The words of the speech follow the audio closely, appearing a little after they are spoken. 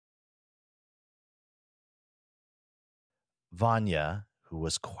Vanya, who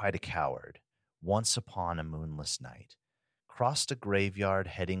was quite a coward, once upon a moonless night, crossed a graveyard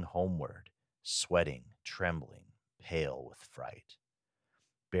heading homeward, sweating, trembling, pale with fright.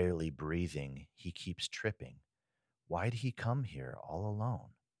 Barely breathing, he keeps tripping. Why'd he come here all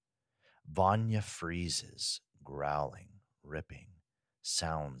alone? Vanya freezes, growling, ripping,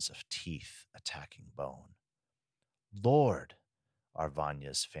 sounds of teeth attacking bone. Lord, are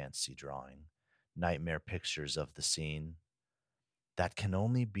Vanya's fancy drawing, nightmare pictures of the scene. That can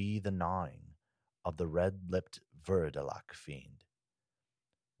only be the gnawing of the red-lipped Verdalak fiend.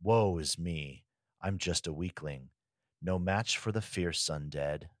 Woe is me, I'm just a weakling, no match for the fierce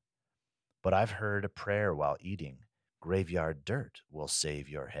undead. But I've heard a prayer while eating, graveyard dirt will save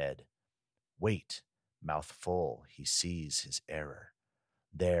your head. Wait, mouth full, he sees his error.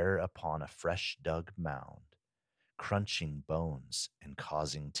 There upon a fresh dug mound, crunching bones and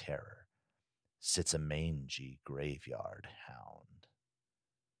causing terror, sits a mangy graveyard hound.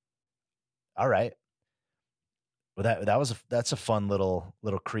 All right. Well, that's a fun little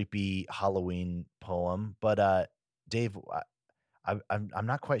creepy Halloween poem. But Dave, I'm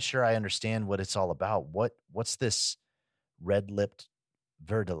not quite sure I understand what it's all about. What's this red-lipped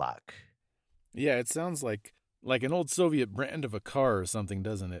Verdalak? Yeah, it sounds like an old Soviet brand of a car or something,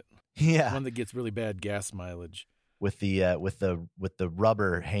 doesn't it? Yeah, one that gets really bad gas mileage. With the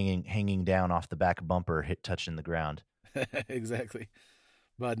rubber hanging down off the back bumper, touching the ground. Exactly,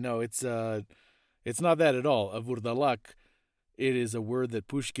 but no, it's not that at all. A vurdalak, it is a word that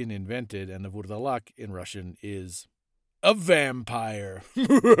Pushkin invented, and a vurdalak in Russian is a vampire.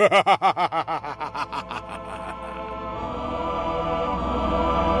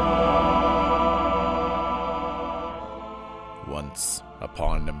 Once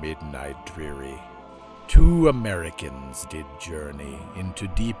upon a midnight dreary, two Americans did journey into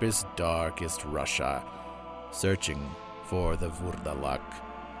deepest, darkest Russia, searching for the Vurdalak.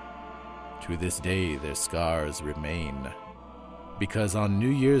 To this day their scars remain, because on New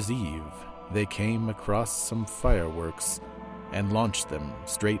Year's Eve they came across some fireworks and launched them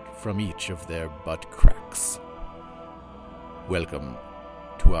straight from each of their butt cracks. Welcome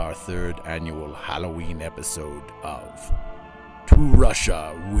to our third annual Halloween episode of To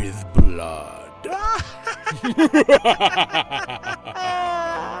Russia with Blood.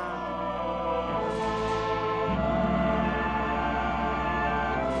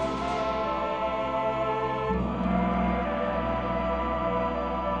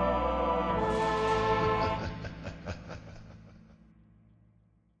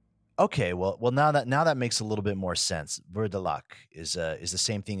 Okay, well now that makes a little bit more sense. Verdalak is the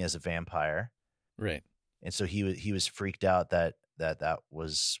same thing as a vampire, Right? And so he was freaked out that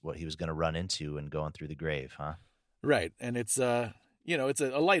was what he was going to run into and going through the grave, huh? Right, and it's it's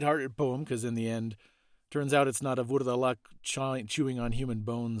a lighthearted poem because in the end, turns out it's not a Vurdalak chewing on human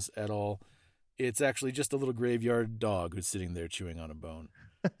bones at all. It's actually just a little graveyard dog who's sitting there chewing on a bone.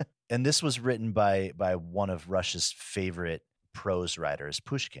 And this was written by one of Russia's favorite prose writers,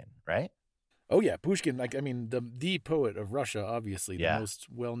 Pushkin, right? Oh yeah, Pushkin. The poet of Russia, obviously, the most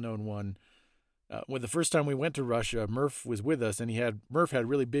well-known one. When the first time we went to Russia, Murph was with us, and Murph had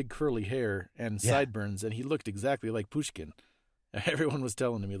really big curly hair and sideburns, and he looked exactly like Pushkin. Everyone was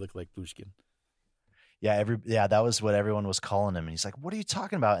telling him he looked like Pushkin. Yeah, that was what everyone was calling him, and he's like, "What are you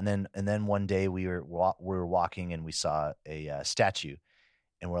talking about?" And then one day we were walking, and we saw a statue,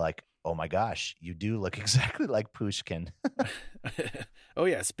 and we're like, "Oh my gosh, you do look exactly like Pushkin." Oh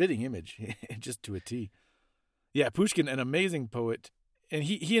yeah, spitting image, just to a T. Yeah, Pushkin, an amazing poet. And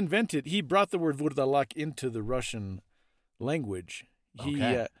he brought the word Vurdalak into the Russian language.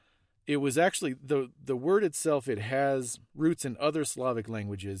 Okay. It was actually, the word itself, it has roots in other Slavic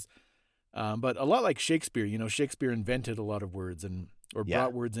languages, but a lot like Shakespeare. Shakespeare invented a lot of words or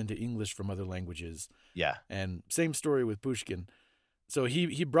brought words into English from other languages. Yeah. And same story with Pushkin. So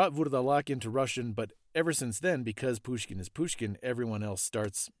he brought Vurdalak into Russian, but ever since then, because Pushkin is Pushkin, everyone else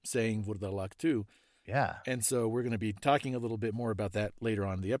starts saying Vurdalak too. Yeah. And so we're going to be talking a little bit more about that later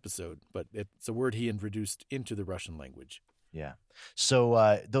on in the episode, but it's a word he introduced into the Russian language. Yeah.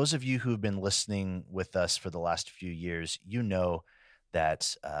 So those of you who've been listening with us for the last few years, you know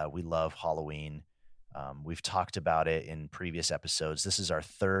that we love Halloween. We've talked about it in previous episodes. This is our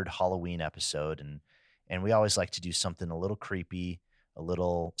third Halloween episode, and we always like to do something a little creepy, a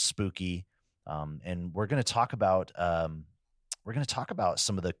little spooky, and we're going to talk about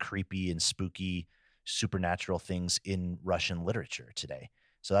some of the creepy and spooky supernatural things in Russian literature today.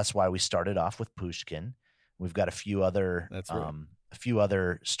 So that's why we started off with Pushkin. We've got a few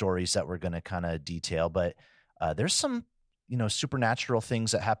other stories that we're going to kind of detail, but there's some supernatural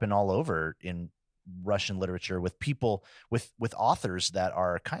things that happen all over in Russian literature with people with authors that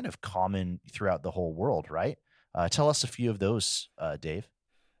are kind of common throughout the whole world, right? Tell us a few of those, Dave.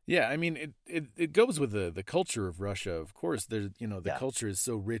 Yeah, I mean, it goes with the culture of Russia. Of course, there's the Yeah. culture is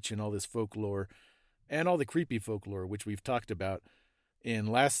so rich in all this folklore and all the creepy folklore, which we've talked about in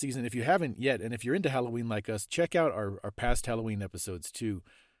last season. If you haven't yet, and if you're into Halloween like us, check out our past Halloween episodes too.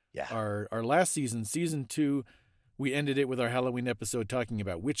 Yeah. Our last season, season 2, we ended it with our Halloween episode talking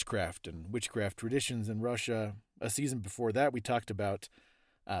about witchcraft and witchcraft traditions in Russia. A season before that, we talked about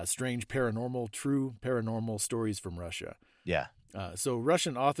strange paranormal, true paranormal stories from Russia. Yeah. So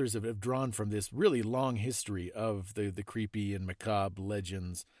Russian authors have drawn from this really long history of the creepy and macabre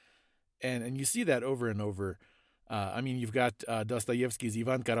legends. And you see that over and over. I mean, you've got Dostoevsky's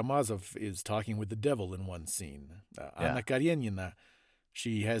Ivan Karamazov is talking with the devil in one scene. Anna Karenina,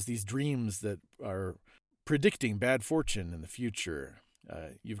 she has these dreams that are predicting bad fortune in the future.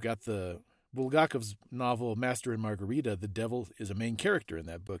 You've got the Bulgakov's novel Master and Margarita. The devil is a main character in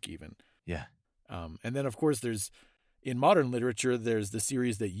that book even. Yeah. And then, of course, in modern literature, there's the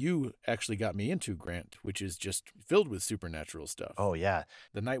series that you actually got me into, Grant, which is just filled with supernatural stuff. Oh, yeah.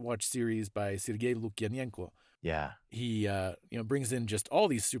 The Night Watch series by Sergei Lukyanenko. Yeah. He brings in just all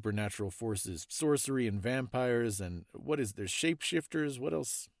these supernatural forces, sorcery and vampires, and there's shapeshifters. What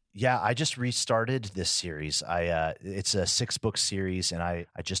else? Yeah, I just restarted this series. It's a 6-book series, and I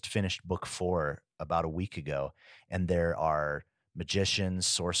just finished book 4 about a week ago. And there are magicians,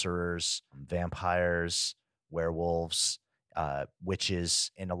 sorcerers, vampires, werewolves,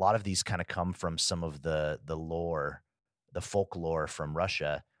 witches, and a lot of these kind of come from some of the lore, the folklore from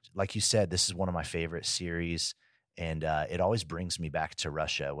Russia. Like you said, this is one of my favorite series, and it always brings me back to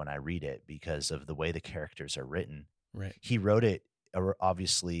Russia when I read it because of the way the characters are written. Right. He wrote it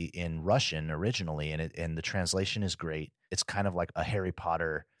obviously in Russian originally, and the translation is great. It's kind of like a Harry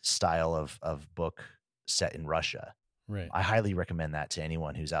Potter style of book set in Russia. Right. I highly recommend that to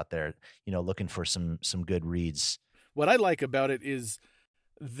anyone who's out there, looking for some good reads. What I like about it is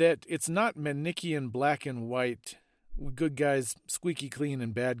that it's not Manichean black and white, good guys squeaky clean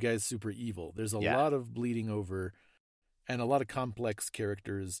and bad guys super evil. There's a lot of bleeding over and a lot of complex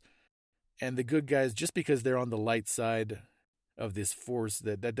characters. And the good guys, just because they're on the light side of this force,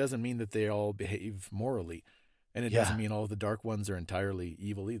 that doesn't mean that they all behave morally. And it doesn't mean all of the dark ones are entirely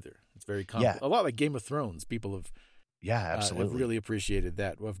evil either. It's very a lot like Game of Thrones. People have absolutely have really appreciated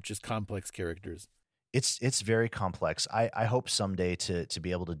that, of just complex characters. It's very complex. I hope someday to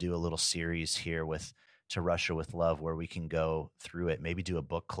be able to do a little series here with To Russia with Love where we can go through it, maybe do a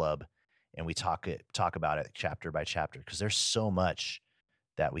book club and we talk about it chapter by chapter, because there's so much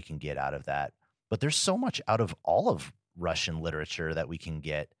that we can get out of that. But there's so much out of all of Russian literature that we can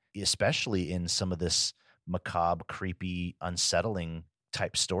get, especially in some of this macabre, creepy, unsettling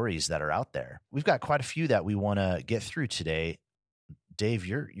type stories that are out there. We've got quite a few that we want to get through today. Dave,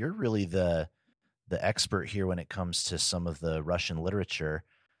 you're really the expert here when it comes to some of the Russian literature.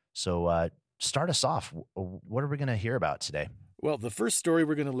 So start us off. What are we going to hear about today? Well, the first story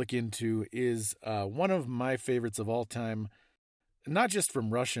we're going to look into is one of my favorites of all time, not just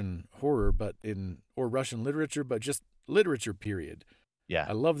from Russian horror, or Russian literature, but just literature, period. Yeah.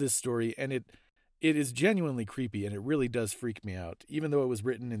 I love this story, and it is genuinely creepy, and it really does freak me out, even though it was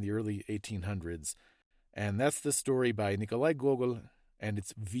written in the early 1800s. And that's the story by Nikolai Gogol, and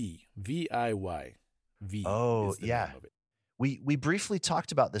it's V-I-Y. V. Oh, is the yeah. name of it. We briefly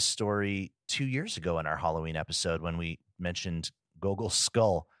talked about this story 2 years ago in our Halloween episode when we mentioned Gogol's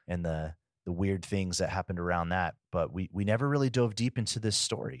skull and the weird things that happened around that, but we never really dove deep into this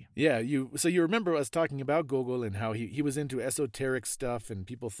story. Yeah, so you remember us talking about Gogol and how he was into esoteric stuff, and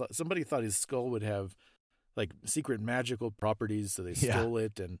somebody thought his skull would have like secret magical properties, so they stole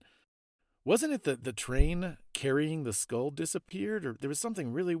it. And wasn't it the train carrying the skull disappeared, or there was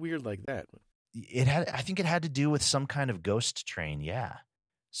something really weird like that? I think it had to do with some kind of ghost train. Yeah.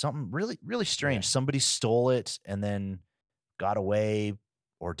 Something really, really strange. Yeah. Somebody stole it and then got away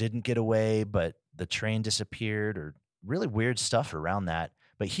or didn't get away, but the train disappeared, or really weird stuff around that.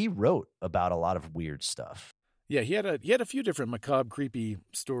 But he wrote about a lot of weird stuff. Yeah, he had a few different macabre, creepy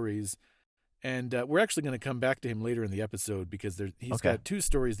stories, and we're actually going to come back to him later in the episode because he's got 2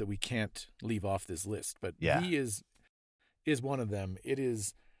 stories that we can't leave off this list. But he is one of them. It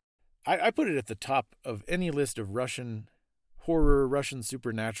is, I put it at the top of any list of Russian horror, Russian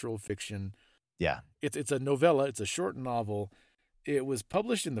supernatural fiction. Yeah, it's a novella. It's a short novel. It was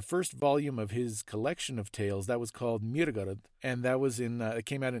published in the first volume of his collection of tales that was called Mirgorod, and that was it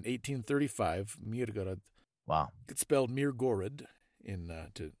came out in 1835. Mirgorod. Wow. It's spelled Mirgorod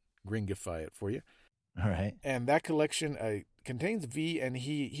to gringify it for you. All right. And that collection, contains V, and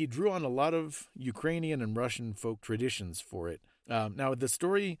he drew on a lot of Ukrainian and Russian folk traditions for it. Now, the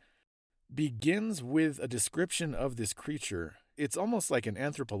story begins with a description of this creature. It's almost like an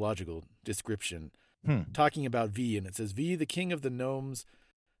anthropological description, talking about V, and it says, V, the king of the gnomes.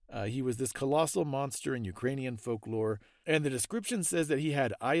 He was this colossal monster in Ukrainian folklore, and the description says that he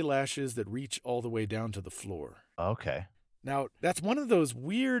had eyelashes that reach all the way down to the floor. Okay. Now, that's one of those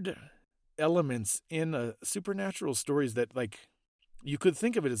weird elements in supernatural stories that, like, you could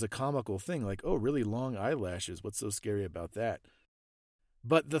think of it as a comical thing, like, oh, really long eyelashes, what's so scary about that?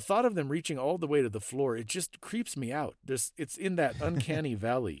 But the thought of them reaching all the way to the floor, it just creeps me out. It's in that uncanny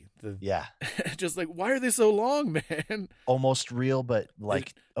valley. Yeah. Just like, why are they so long, man? Almost real, but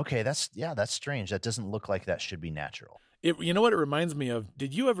like, okay, that's strange. That doesn't look like that should be natural. You know what it reminds me of?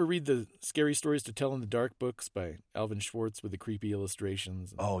 Did you ever read the Scary Stories to Tell in the Dark books by Alvin Schwartz with the creepy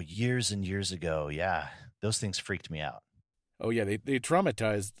illustrations? Oh, years and years ago. Yeah. Those things freaked me out. Oh, yeah. They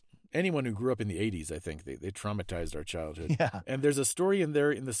traumatized anyone who grew up in the 80s, I think. They traumatized our childhood. Yeah. And there's a story in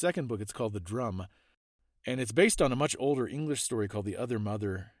there in the second book. It's called The Drum. And it's based on a much older English story called The Other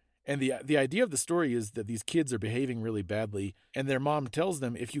Mother. And the idea of the story is that these kids are behaving really badly, and their mom tells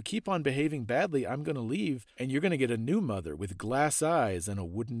them, if you keep on behaving badly, I'm going to leave, and you're going to get a new mother with glass eyes and a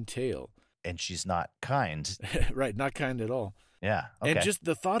wooden tail. And she's not kind. Right, not kind at all. Yeah, okay. And just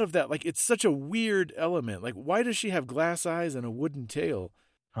the thought of that, like, it's such a weird element. Like, why does she have glass eyes and a wooden tail?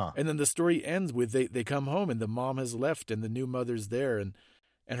 Huh. And then the story ends with they come home, and the mom has left, and the new mother's there, and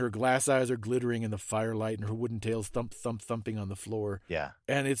her glass eyes are glittering in the firelight, and her wooden tail's thumping on the floor. Yeah.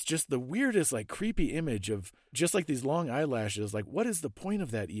 And it's just the weirdest, like, creepy image of just like these long eyelashes. Like, what is the point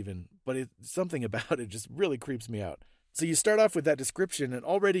of that even? But something about it just really creeps me out. So you start off with that description, and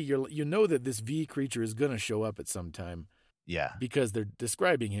already you know that this V creature is going to show up at some time. Yeah. Because they're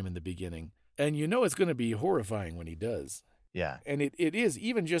describing him in the beginning. And you know it's going to be horrifying when he does. Yeah. And it is,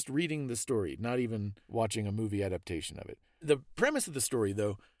 even just reading the story, not even watching a movie adaptation of it. The premise of the story,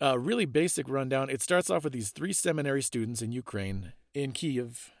 though, really basic rundown. It starts off with these 3 seminary students in Ukraine, in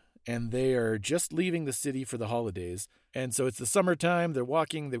Kyiv, and they are just leaving the city for the holidays. And so it's the summertime. They're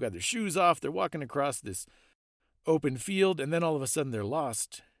walking. They've got their shoes off. They're walking across this open field, and then all of a sudden they're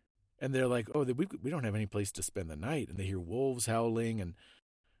lost. And they're like, oh, we don't have any place to spend the night. And they hear wolves howling, and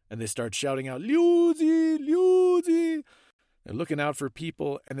they start shouting out, Luzi, Luzi. They're looking out for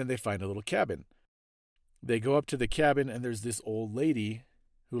people, and then they find a little cabin. They go up to the cabin, and there's this old lady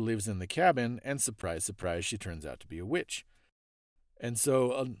who lives in the cabin, and surprise, surprise, she turns out to be a witch. And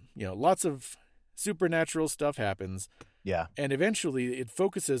so, lots of supernatural stuff happens. Yeah. And eventually it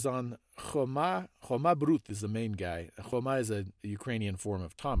focuses on Choma. Choma Brut is the main guy. Choma is a Ukrainian form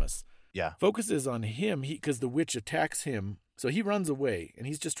of Thomas. Yeah. Focuses on him because the witch attacks him. So he runs away, and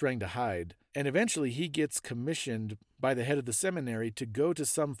he's just trying to hide. And eventually he gets commissioned by the head of the seminary to go to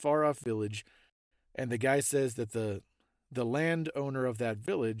some far-off village. And the guy says that the landowner of that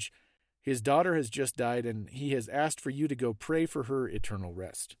village, his daughter has just died, and he has asked for you to go pray for her eternal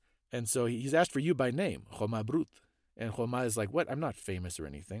rest. And so he's asked for you by name, Choma Brut. And Choma is like, what? I'm not famous or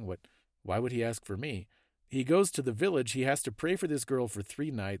anything. What? Why would he ask for me? He goes to the village. He has to pray for this girl for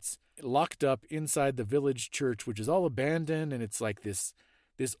 3 nights, locked up inside the village church, which is all abandoned, and it's like this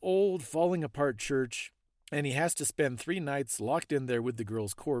old, falling apart church. And he has to spend 3 nights locked in there with the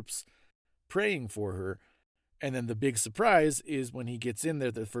girl's corpse, praying for her. And then the big surprise is when he gets in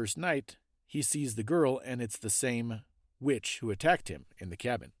there the first night, he sees the girl, and it's the same witch who attacked him in the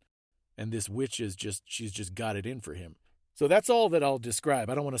cabin. And this witch she's just got it in for him. So that's all that I'll describe.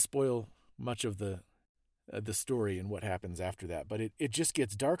 I don't want to spoil much of the story and what happens after that, but it just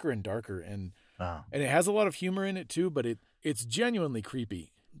gets darker and darker, and it has a lot of humor in it too, but it's genuinely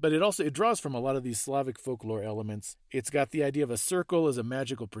creepy. But it draws from a lot of these Slavic folklore elements. It's got the idea of a circle as a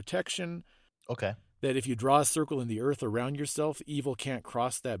magical protection. Okay. That if you draw a circle in the earth around yourself, evil can't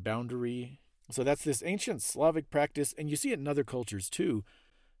cross that boundary. So that's this ancient Slavic practice, and you see it in other cultures too.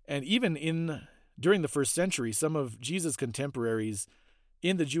 And even during the first century, some of Jesus' contemporaries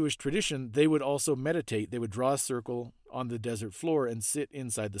in the Jewish tradition, they would also meditate. They would draw a circle on the desert floor and sit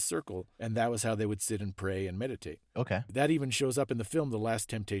inside the circle. And that was how they would sit and pray and meditate. Okay. That even shows up in the film, The Last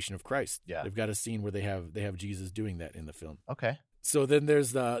Temptation of Christ. Yeah. They've got a scene where they have Jesus doing that in the film. Okay. So then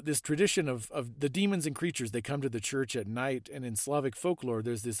there's this tradition of the demons and creatures. They come to the church at night. And in Slavic folklore,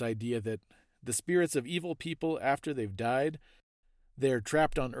 there's this idea that the spirits of evil people, after they've died, they're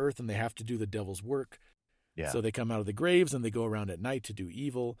trapped on earth and they have to do the devil's work. Yeah. So they come out of the graves and they go around at night to do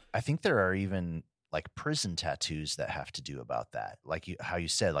evil. I think there are even like prison tattoos that have to do about that. Like how you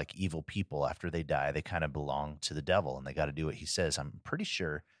said, like evil people, after they die, they kind of belong to the devil and they got to do what he says. I'm pretty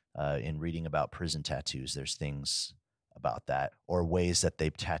sure in reading about prison tattoos, there's things about that, or ways that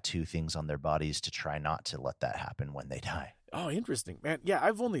they tattoo things on their bodies to try not to let that happen when they die. Oh, interesting, man. Yeah,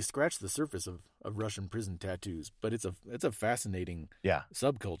 I've only scratched the surface of Russian prison tattoos, but it's a fascinating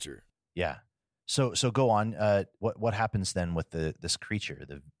subculture. Yeah. So go on. What happens then with this creature,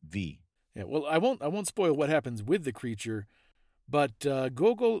 the V? Yeah, well, I won't spoil what happens with the creature, but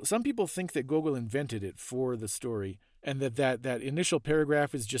Gogol. Some people think that Gogol invented it for the story, and that initial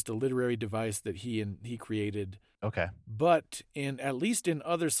paragraph is just a literary device that he created. Okay. But at least in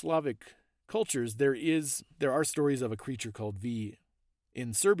other Slavic cultures, there are stories of a creature called V.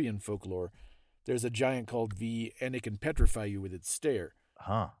 In Serbian folklore, there's a giant called V, and it can petrify you with its stare.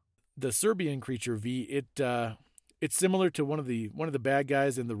 Huh. The Serbian creature V, it's similar to one of the bad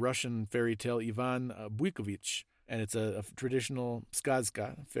guys in the Russian fairy tale Ivan Bujkovic, and it's a traditional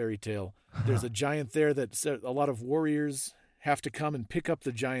skazka fairy tale. There's a giant there that a lot of warriors have to come and pick up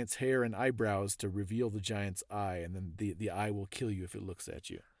the giant's hair and eyebrows to reveal the giant's eye, and then the eye will kill you if it looks at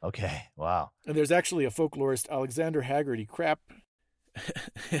you. Okay, wow. And there's actually a folklorist, Alexander Haggerty Krapp.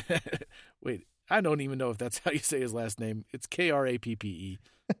 Wait, I don't even know if that's how you say his last name. It's Krappe.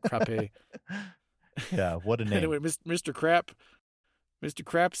 Krappe. Yeah, what a name. Anyway, Mr. Krapp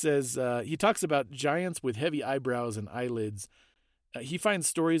says he talks about giants with heavy eyebrows and eyelids. He finds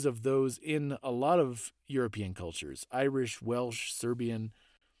stories of those in a lot of European cultures, Irish, Welsh, Serbian.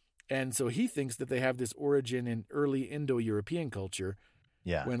 And so he thinks that they have this origin in early Indo-European culture.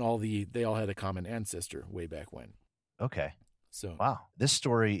 Yeah. When they all had a common ancestor way back when. Okay. So wow, this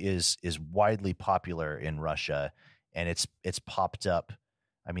story is widely popular in Russia, and it's popped up.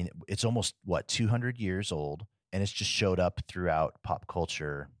 I mean, it's almost 200 years old, and it's just showed up throughout pop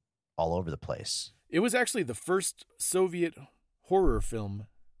culture all over the place. It was actually the first Soviet horror film,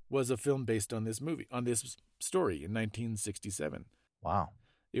 was a film based on this story in 1967. Wow.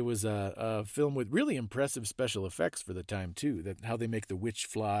 It was a film with really impressive special effects for the time too. That how they make the witch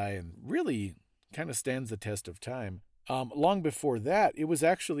fly, and really kind of stands the test of time. Long before that,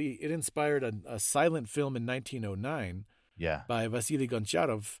 it inspired a silent film in 1909 by Vasily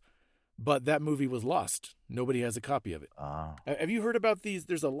Goncharov, but that movie was lost. Nobody has a copy of it. Have you heard about these?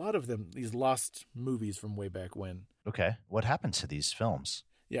 There's a lot of them, these lost movies from way back when. Okay. What happened to these films?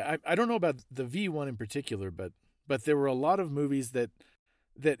 Yeah, I don't know about the V one in particular, but there were a lot of movies that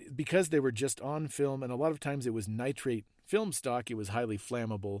because they were just on film, and a lot of times it was nitrate film stock, it was highly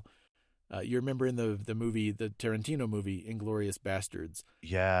flammable. You remember in the movie, the Tarantino movie, Inglourious Bastards?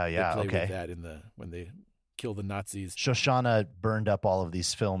 Yeah, they play okay. with that when they kill the Nazis. Shoshana burned up all of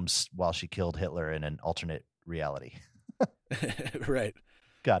these films while she killed Hitler in an alternate reality. Right.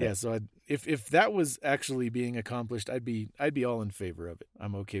 Got it. Yeah. So if that was actually being accomplished, I'd be all in favor of it.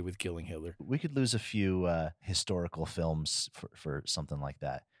 I'm okay with killing Hitler. We could lose a few historical films for something like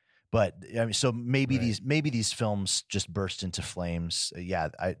that. But I mean, so maybe these films just burst into flames.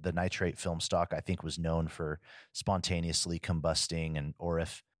 The nitrate film stock, I think, was known for spontaneously combusting, and or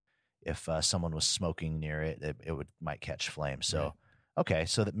if someone was smoking near it, it might catch flame. So okay,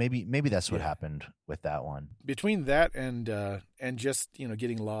 so that maybe that's what happened with that one. Between that and just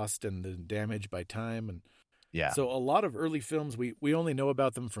getting lost and the damage by time and so a lot of early films we only know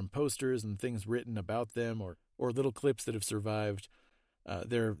about them from posters and things written about them or little clips that have survived.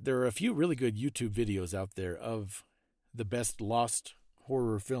 There are a few really good YouTube videos out there of the best lost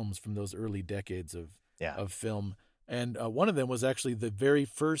horror films from those early decades of film. And one of them was actually the very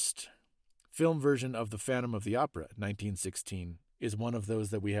first film version of The Phantom of the Opera, 1916, is one of those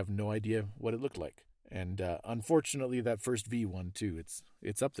that we have no idea what it looked like. And unfortunately, that first V one, too,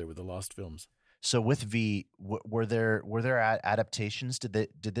 it's up there with the lost films. So with V, were there adaptations? Did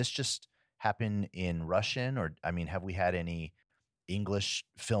this just happen in Russian? Or, I mean, have we had any English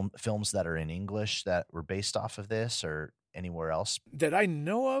films that are in English that were based off of this, or anywhere else that I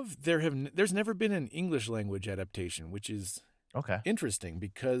know of? There's never been an English language adaptation, which is interesting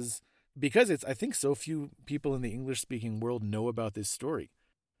because it's, I think, so few people in the English speaking world know about this story.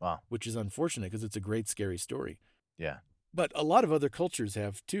 Wow, which is unfortunate because it's a great scary story. Yeah, but a lot of other cultures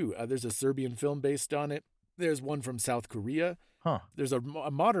have too. There's a Serbian film based on it. There's one from South Korea. There's a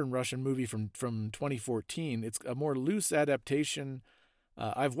modern Russian movie from 2014. It's a more loose adaptation.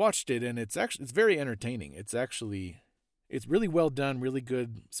 I've watched it, and it's very entertaining. It's really well done, really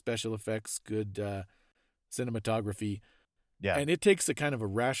good special effects, good cinematography. Yeah, and it takes a kind of a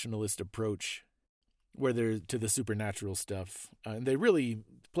rationalist approach where they're to the supernatural stuff, and they really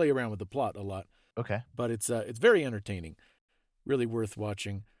play around with the plot a lot. Okay, but it's very entertaining, really worth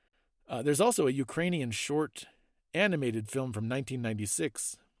watching. There's also a Ukrainian short animated film from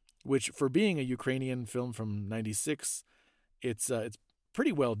 1996, which, for being a Ukrainian film from 96, it's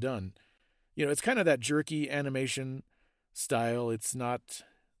pretty well done. It's kind of that jerky animation, style. It's not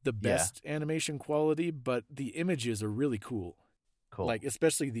the best animation quality, but the images are really cool. Cool. Like,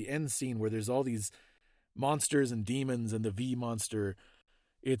 especially the end scene where there's all these monsters and demons and the V monster.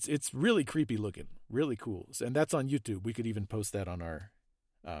 It's really creepy looking, really cool. And that's on YouTube. We could even post that on our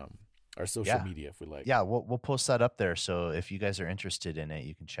social media if we like. Yeah, we'll post that up there. So if you guys are interested in it,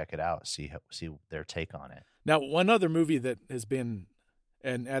 you can check it out, see their take on it. Now, one other movie that has been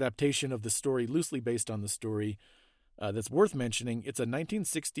an adaptation of the story, loosely based on the story, that's worth mentioning. It's a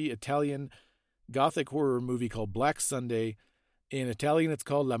 1960 Italian Gothic horror movie called Black Sunday. In Italian, it's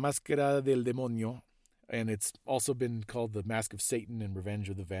called La Maschera del Demonio, and it's also been called The Mask of Satan and Revenge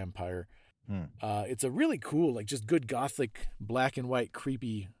of the Vampire. It's a really cool, like just good Gothic, black and white,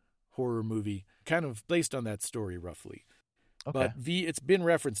 creepy horror movie, kind of based on that story roughly. Okay. But it's been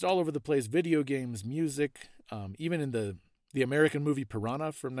referenced all over the place, video games, music, even in the American movie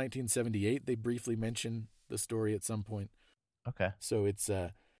Piranha from 1978, they briefly mention the story at some point. Okay. So it's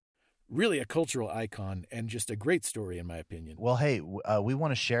really a cultural icon and just a great story, in my opinion. Well, hey, we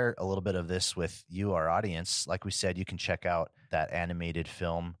want to share a little bit of this with you, our audience. Like we said, you can check out that animated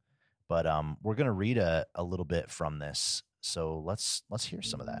film, but we're going to read a little bit from this. So let's hear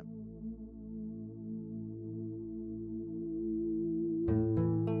some of that.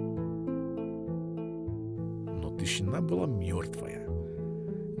 Но тишина была мертвая.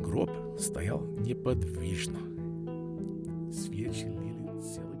 Гроб стоял неподвижно. Свечи лили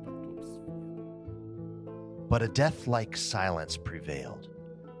целый поток света. But a death-like silence prevailed.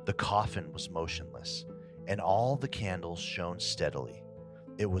 The coffin was motionless, and all the candles shone steadily.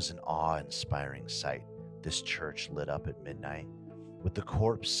 It was an awe-inspiring sight, this church lit up at midnight, with the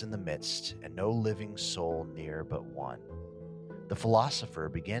corpse in the midst and no living soul near but one. The philosopher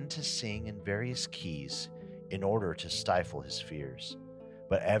began to sing in various keys in order to stifle his fears,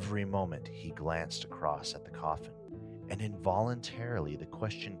 but every moment he glanced across at the coffin, and involuntarily the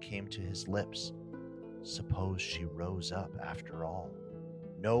question came to his lips, suppose she rose up after all?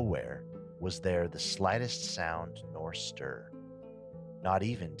 Nowhere was there the slightest sound nor stir. Not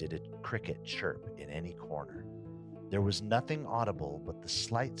even did a cricket chirp in any corner. There was nothing audible but the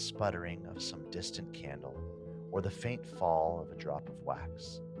slight sputtering of some distant candle or the faint fall of a drop of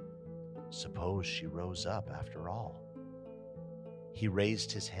wax. Suppose she rose up after all? He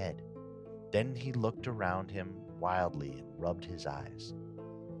raised his head. Then he looked around him wildly and rubbed his eyes.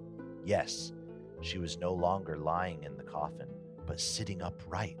 Yes, she was no longer lying in the coffin, but sitting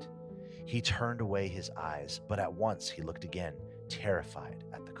upright. He turned away his eyes, but at once he looked again, terrified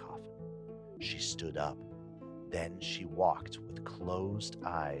at the coffin. She stood up. Then she walked with closed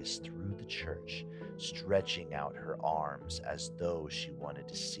eyes through the church, stretching out her arms as though she wanted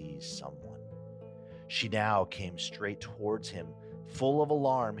to seize someone. She now came straight towards him. Full of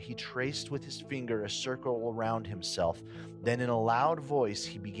alarm, he traced with his finger a circle around himself. Then in a loud voice,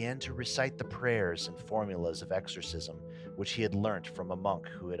 he began to recite the prayers and formulas of exorcism, which he had learnt from a monk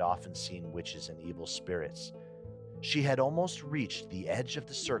who had often seen witches and evil spirits. She had almost reached the edge of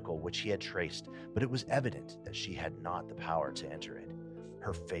the circle which he had traced, but it was evident that she had not the power to enter it.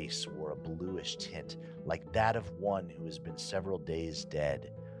 Her face wore a bluish tint, like that of one who has been several days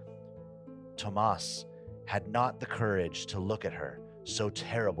dead. Tomas had not the courage to look at her, so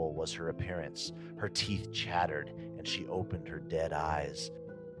terrible was her appearance. Her teeth chattered, and she opened her dead eyes.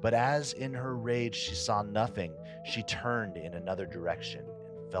 But as in her rage she saw nothing, she turned in another direction,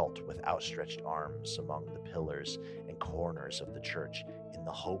 felt with outstretched arms among the pillars and corners of the church in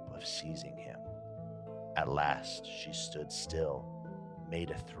the hope of seizing him. At last she stood still, made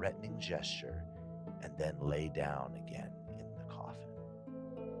a threatening gesture, and then lay down again in the coffin.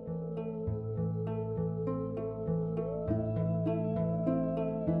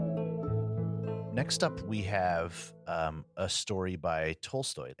 Next up, we have a story by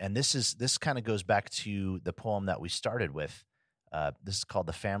Tolstoy, and this kind of goes back to the poem that we started with. This is called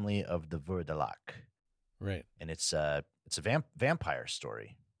The Family of the Verdelak. Right. And it's a vampire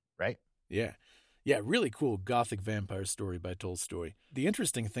story, right? Yeah. Yeah, really cool Gothic vampire story by Tolstoy. The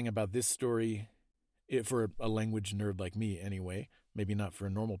interesting thing about this story, for a language nerd like me anyway, maybe not for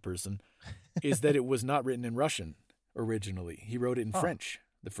a normal person, is that it was not written in Russian originally. He wrote it in French,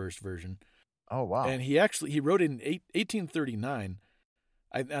 the first version. Oh, wow. And he wrote it in 1839,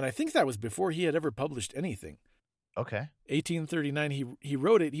 and I think that was before he had ever published anything. Okay. 1839, he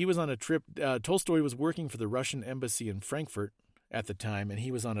wrote it. He was on a trip. Tolstoy was working for the Russian embassy in Frankfurt at the time, and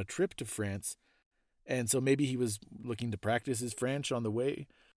he was on a trip to France. And so maybe he was looking to practice his French on the way,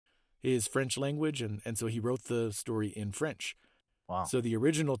 his French language, and so he wrote the story in French. Wow. So the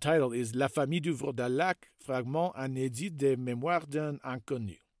original title is La Famille du Verdelak, fragment inédit des mémoires d'un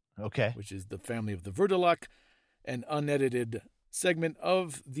inconnu. Okay. Which is the family of the Verdelak, an unedited segment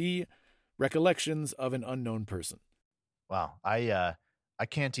of the recollections of an unknown person. Wow. I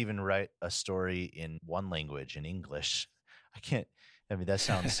can't even write a story in one language, in English. I can't. I mean, that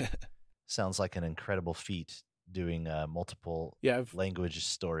sounds like an incredible feat, doing multiple language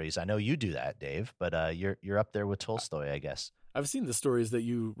stories. I know you do that, Dave, but you're up there with Tolstoy, I guess. I've seen the stories that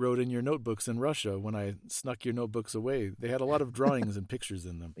you wrote in your notebooks in Russia when I snuck your notebooks away. They had a lot of drawings and pictures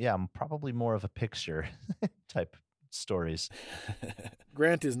in them. Yeah, I'm probably more of a picture type stories.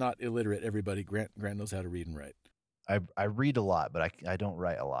 Grant is not illiterate, everybody. Grant knows how to read and write. I read a lot, but I don't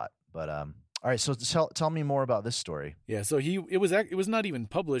write a lot. But all right, so tell me more about this story. Yeah, so it was not even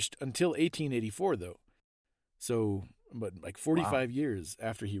published until 1884 though. So, but like 45 years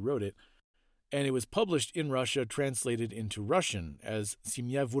after he wrote it. And it was published in Russia, translated into Russian as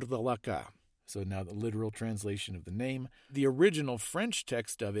Semya Vurdalaka. So now the literal translation of the name. The original French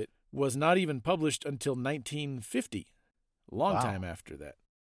text of it was not even published until 1950, a long time after that.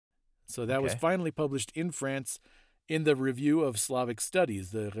 So that was finally published in France in the Review of Slavic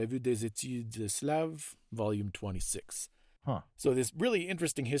Studies, the Revue des Études Slaves, volume 26. So this really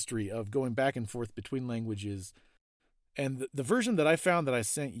interesting history of going back and forth between languages. And the version that I found that I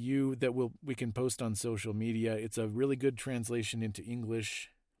sent you that we can post on social media, it's a really good translation into English.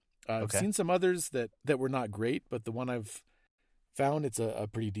 I've seen some others that were not great, but the one I've found, it's a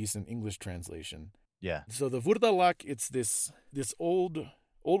pretty decent English translation. Yeah. So the Vurdalak, it's this old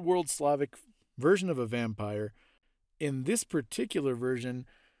world Slavic version of a vampire. In this particular version,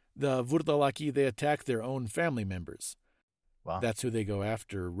 the Vurdalaki, they attack their own family members. Wow. That's who they go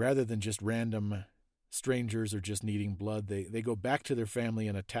after, rather than just random strangers or just needing blood. They go back to their family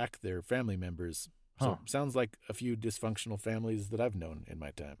and attack their family members. So sounds like a few dysfunctional families that I've known in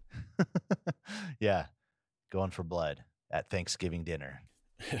my time. Yeah. Going for blood at Thanksgiving dinner.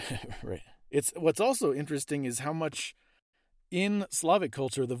 Right. What's also interesting is how much in Slavic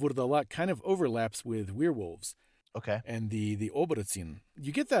culture the Vurdalak kind of overlaps with werewolves. Okay. And the Obrocin.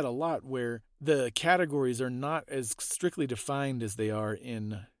 You get that a lot where the categories are not as strictly defined as they are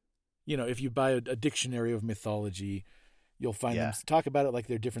in, if you buy a dictionary of mythology, you'll find them talk about it like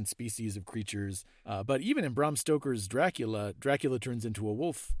they're different species of creatures. But even in Bram Stoker's Dracula turns into a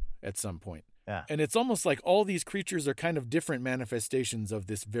wolf at some point. Yeah. And it's almost like all these creatures are kind of different manifestations of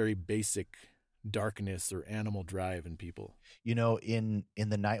this very basic darkness or animal drive in people. In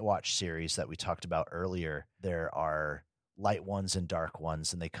the Night Watch series that we talked about earlier, there are light ones and dark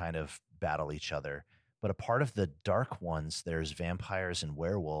ones, and they kind of battle each other. But a part of the dark ones, there's vampires and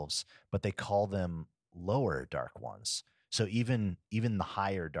werewolves, but they call them lower dark ones. So even the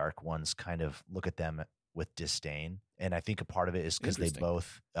higher dark ones kind of look at them with disdain. And I think a part of it is because they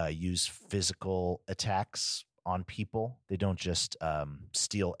both use physical attacks on people. They don't just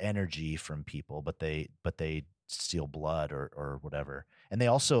steal energy from people, but they steal blood or whatever. And they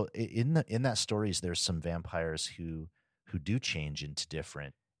also in that stories, there's some vampires who do change into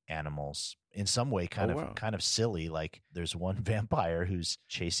different animals in some way, kind of silly. Like there's one vampire who's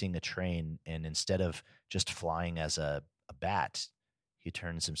chasing a train, and instead of just flying as a bat, he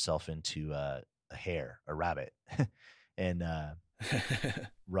turns himself into a hare, a rabbit, and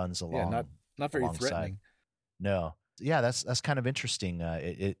runs along. Yeah, not very alongside. threatening. No, yeah, that's kind of interesting.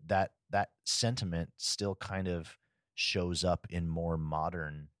 That sentiment still kind of shows up in more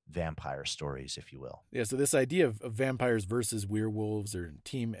modern vampire stories, if you will. Yeah, so this idea of vampires versus werewolves, or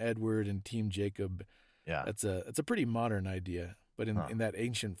Team Edward and Team Jacob, it's a pretty modern idea. But in that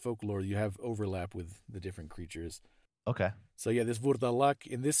ancient folklore, you have overlap with the different creatures. Okay. So yeah, this Vurdalak,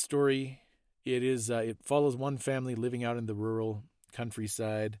 in this story, it follows one family living out in the rural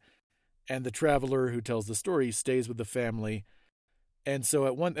countryside, and the traveler who tells the story stays with the family. And so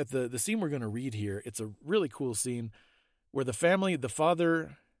at the scene we're going to read here, it's a really cool scene where the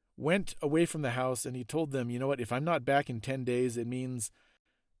father went away from the house, and he told them, you know what, if I'm not back in 10 days, it means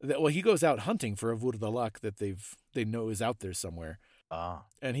that, he goes out hunting for a Vurdalak that they know is out there somewhere.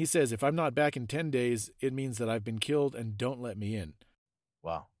 And he says, if I'm not back in 10 days, it means that I've been killed, and don't let me in.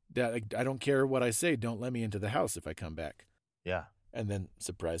 Wow. I don't care what I say. Don't let me into the house if I come back. Yeah. And then,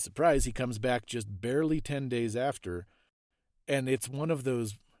 surprise, surprise, he comes back just barely 10 days after. And it's one of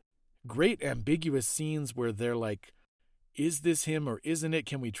those great ambiguous scenes where they're like, is this him or isn't it?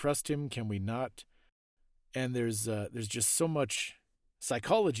 Can we trust him? Can we not? And there's just so much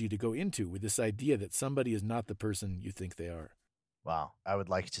psychology to go into with this idea that somebody is not the person you think they are. Wow. I would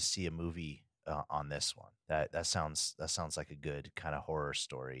like to see a movie on this one. That sounds like a good kind of horror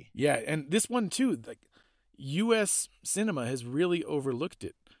story. Yeah, and this one too, like U.S. cinema has really overlooked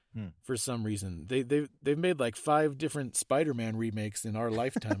it. for some reason. They've made like 5 different Spider-Man remakes in our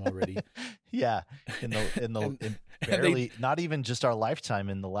lifetime already. Yeah, barely not even just our lifetime,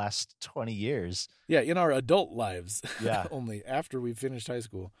 in the last 20 years. Yeah, in our adult lives. Yeah. Only after we finished high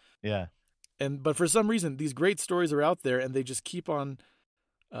school. Yeah. But for some reason, these great stories are out there, and they just keep on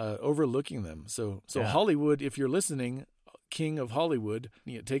overlooking them. So Yeah. Hollywood, if you're listening, King of Hollywood,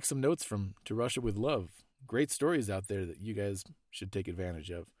 take some notes from To Russia with Love. Great stories out there that you guys should take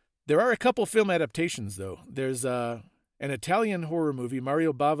advantage of. There are a couple film adaptations, though. There's an Italian horror movie,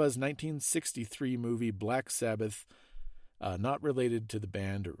 Mario Bava's 1963 movie Black Sabbath, not related to the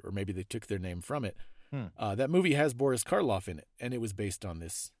band, or maybe they took their name from it. That movie has Boris Karloff in it, and it was based on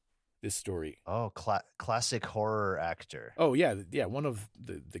this story. Oh, classic horror actor. Oh, yeah, one of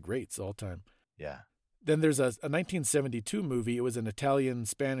the greats all time. Yeah. Then there's a 1972 movie. It was an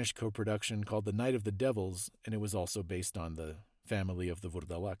Italian-Spanish co-production called The Night of the Devils, and it was also based on the family of the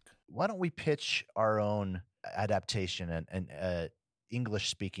Vurdalak. Why don't we pitch our own adaptation, an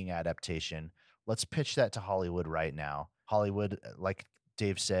English-speaking adaptation? Let's pitch that to Hollywood right now. Hollywood, like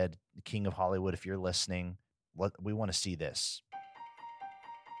Dave said, the King of Hollywood, if you're listening, we want to see this.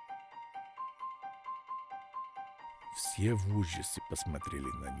 Все в ужасе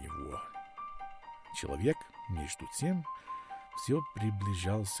посмотрели на него. Человек, между тем, все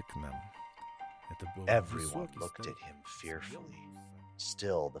приближался к нам. Everyone looked at him fearfully.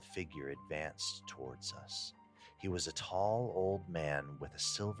 Still, the figure advanced towards us. He was a tall old man with a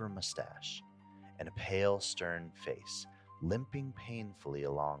silver mustache and a pale, stern face, limping painfully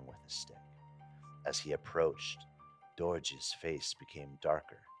along with a stick. As he approached, Dorj's face became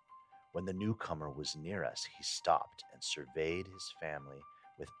darker. When the newcomer was near us, he stopped and surveyed his family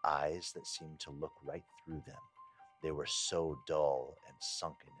with eyes that seemed to look right through them. They were so dull and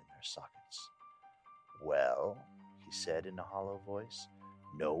sunken in their sockets. "Well," he said in a hollow voice,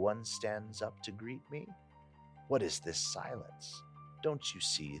 "no one stands up to greet me? What is this silence? Don't you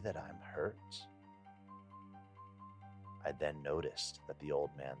see that I'm hurt?" I then noticed that the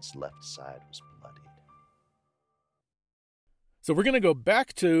old man's left side was bloodied. So we're going to go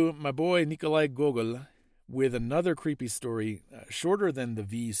back to my boy Nikolai Gogol with another creepy story, shorter than the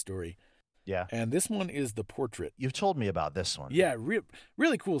V story. Yeah. And this one is The Portrait. You've told me about this one. Yeah,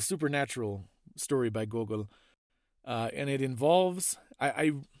 really cool supernatural story by Gogol. And it involves,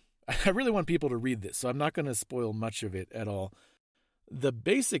 I really want people to read this, so I'm not going to spoil much of it at all. The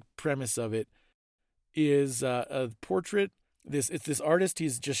basic premise of it is a portrait. It's this artist,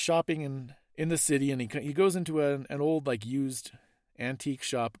 he's just shopping in the city, and he goes into an old, like, used antique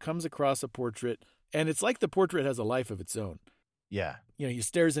shop, comes across a portrait, and it's like the portrait has a life of its own. Yeah. He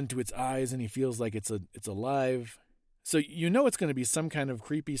stares into its eyes, and he feels like it's alive. So it's going to be some kind of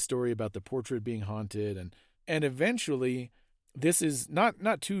creepy story about the portrait being haunted, and eventually, this is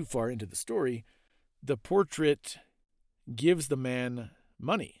not too far into the story, the portrait gives the man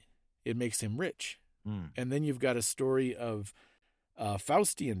money. It makes him rich. And then you've got a story of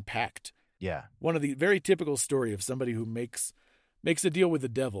Faustian pact. Yeah. One of the very typical story of somebody who makes a deal with the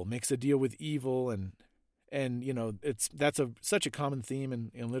devil, makes a deal with evil, and that's such a common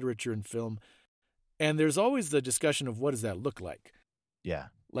theme in literature and film. And there's always the discussion of what does that look like? Yeah.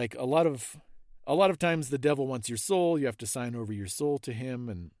 Like a lot of times the devil wants your soul, you have to sign over your soul to him,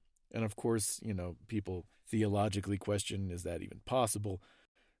 and of course, people theologically question, is that even possible?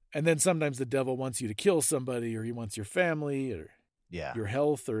 And then sometimes the devil wants you to kill somebody, or he wants your family, or your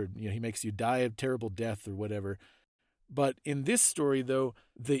health, or he makes you die a terrible death or whatever. But in this story, though,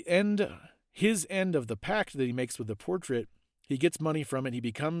 his end of the pact that he makes with the portrait, he gets money from it.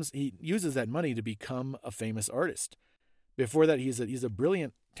 He uses that money to become a famous artist. Before that, he's a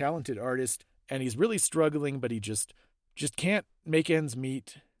brilliant, talented artist, and he's really struggling, but he just can't make ends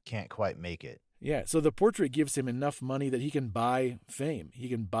meet. Can't quite make it. Yeah, so the portrait gives him enough money that he can buy fame. He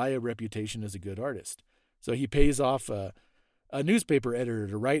can buy a reputation as a good artist. So he pays off a newspaper editor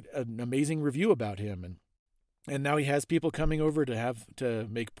to write an amazing review about him, and now he has people coming over to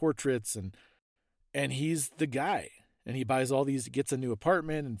make portraits, and he's the guy. And he buys gets a new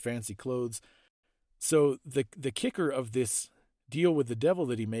apartment and fancy clothes. So the kicker of this deal with the devil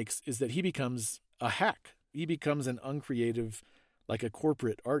that he makes is that he becomes a hack. He becomes an uncreative, like a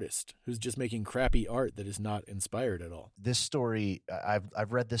corporate artist who's just making crappy art that is not inspired at all. This story,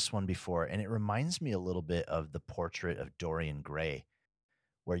 I've read this one before, and it reminds me a little bit of the portrait of Dorian Gray,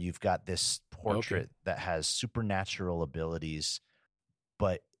 where you've got this portrait that has supernatural abilities,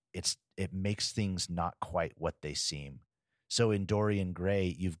 but it makes things not quite what they seem. So in Dorian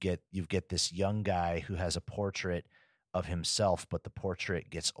Gray, you get this young guy who has a portrait of himself, but the portrait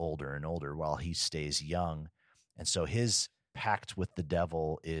gets older and older while he stays young. And so his pact with the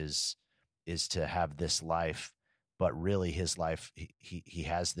devil is to have this life, but really his life, he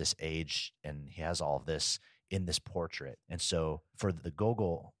has this age and he has all of this in this portrait. And so for the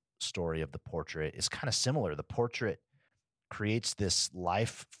Gogol story of the portrait is kind of similar. The portrait creates this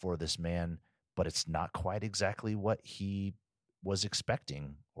life for this man, but it's not quite exactly what he was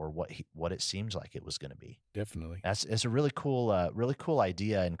expecting or what it seems like it was going to be. Definitely. It's a really cool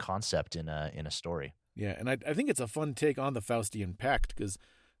idea and concept in a story. Yeah, and I think it's a fun take on the Faustian Pact, because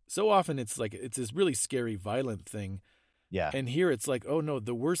so often it's like it's this really scary, violent thing. Yeah. And here it's like, oh no,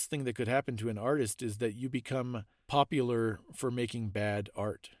 the worst thing that could happen to an artist is that you become popular for making bad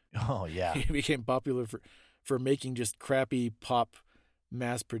art. Oh, yeah. You became popular for making just crappy pop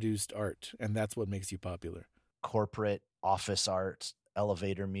mass-produced art, and that's what makes you popular. Corporate office art,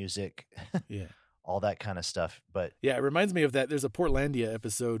 elevator music. Yeah. All that kind of stuff. But yeah, it reminds me of that. There's a Portlandia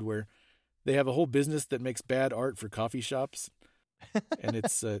episode where they have a whole business that makes bad art for coffee shops. And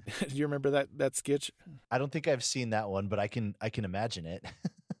it's do you remember that sketch? I don't think I've seen that one, but I can imagine it.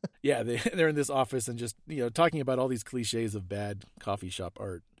 Yeah, they're in this office and just, talking about all these cliches of bad coffee shop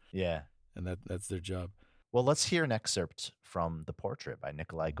art. Yeah. And that's their job. Well, let's hear an excerpt from The Portrait by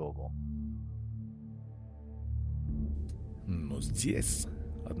Nikolai Gogol. Но здесь,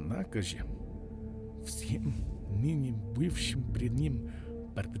 однако же, всем ныне бывшим пред ним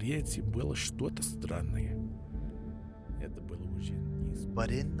портрете было что-то странное. Это было уже не...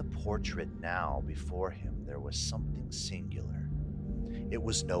 But in the portrait now before him, there was something singular. It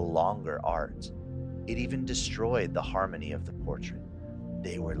was no longer art. It even destroyed the harmony of the portrait.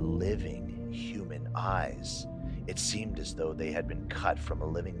 They were living human eyes. It seemed as though they had been cut from a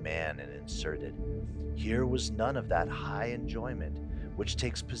living man and inserted. Here was none of that high enjoyment which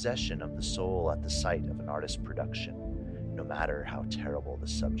takes possession of the soul at the sight of an artist's production, no matter how terrible the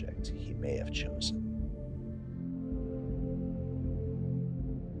subject he may have chosen.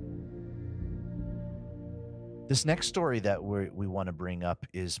 This next story that we want to bring up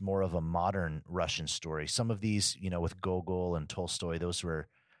is more of a modern Russian story. Some of these, with Gogol and Tolstoy, those were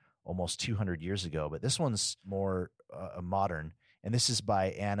almost 200 years ago, but this one's more modern. And this is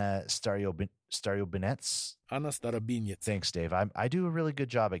by Anna Starobinets. Anna Starobinets. Thanks, Dave. I do a really good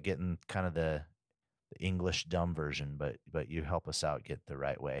job at getting kind of the English dumb version, but you help us out get the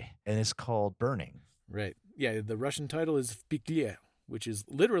right way. And it's called Burning. Right. Yeah, the Russian title is В пекле, which is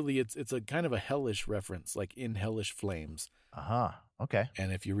literally it's a kind of a hellish reference, like in hellish flames. Okay.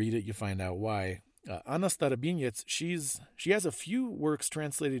 And if you read it, you find out why. Anna Starobinets, she has a few works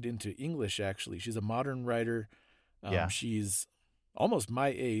translated into English, actually. She's a modern writer. She's almost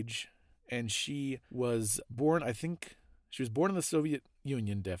my age, and she was born, I think, she was born in the Soviet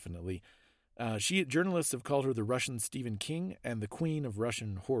Union, definitely. Journalists have called her the Russian Stephen King and the queen of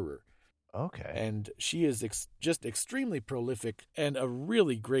Russian horror. Okay. And she is just extremely prolific and a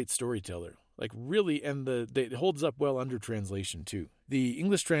really great storyteller. Like really, and it holds up well under translation too. The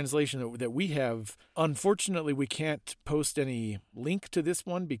English translation that we have, unfortunately, we can't post any link to this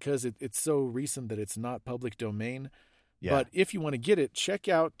one because it's so recent that it's not public domain. Yeah. But if you want to get it, check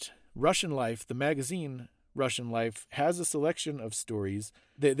out Russian Life. The magazine Russian Life has a selection of stories.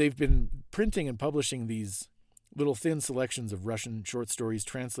 They've been printing and publishing these little thin selections of Russian short stories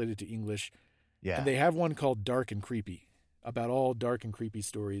translated to English. Yeah. And they have one called Dark and Creepy, about all dark and creepy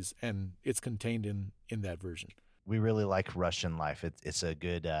stories, and it's contained in that version. We really like Russian Life. It's a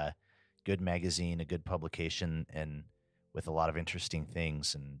good magazine, a good publication, and with a lot of interesting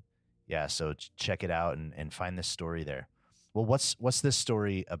things. And yeah, so check it out and find this story there. Well, what's this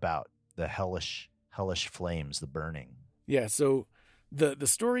story about? The hellish flames, the burning. Yeah, so the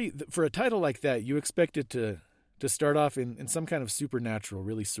story, for a title like that, you expect it to start off in some kind of supernatural,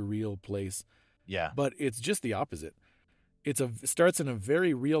 really surreal place. Yeah. But it's just the opposite. It starts in a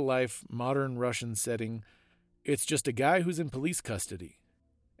very real-life, modern Russian setting. It's just a guy who's in police custody,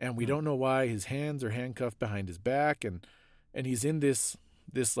 and we don't know why. His hands are handcuffed behind his back, and he's in this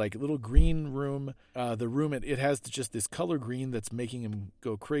like little green room. The room, it has just this color green that's making him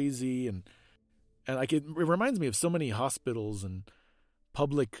go crazy, and like it reminds me of so many hospitals and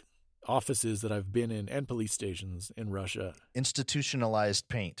public offices that I've been in, and police stations in Russia. Institutionalized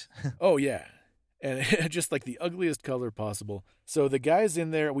paint. Oh yeah. And just like the ugliest color possible. So the guy's in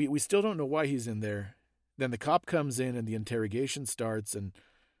there. We still don't know why he's in there. Then the cop comes in and the interrogation starts. And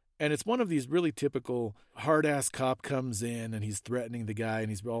it's one of these really typical hard-ass cop comes in and he's threatening the guy and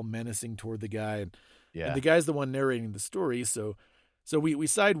he's all menacing toward the guy. And the guy's the one narrating the story. So we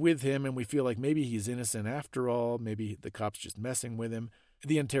side with him and we feel like maybe he's innocent after all. Maybe the cop's just messing with him.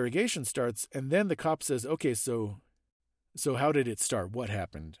 The interrogation starts and then the cop says, okay, so how did it start? What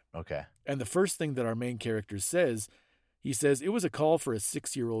happened? Okay. And the first thing that our main character says He says, it was a call for a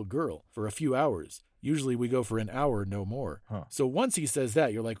 6-year-old girl for a few hours. Usually we go for an hour, no more. Huh. So once he says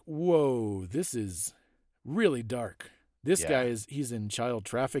that, you're like, whoa, this is really dark. This guy he's in child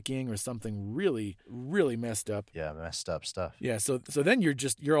trafficking or something really, really messed up. Yeah, messed up stuff. Yeah, so then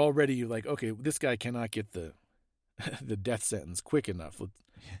you're already like, okay, this guy cannot get the death sentence quick enough.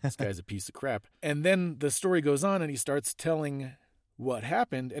 This guy's a piece of crap. And then the story goes on and he starts telling what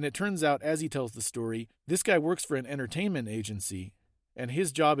happened. And it turns out, as he tells the story, this guy works for an entertainment agency and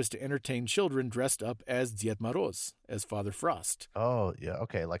his job is to entertain children dressed up as Dziad Moroz, as Father Frost. Oh, yeah,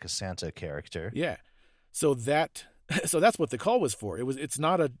 okay, like a Santa character. Yeah. So that's what the call was for. It's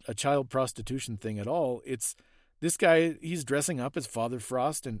not a child prostitution thing at all. It's this guy, he's dressing up as Father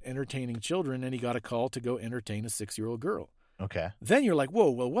Frost and entertaining children, and he got a call to go entertain a 6-year-old girl. Okay. Then you're like,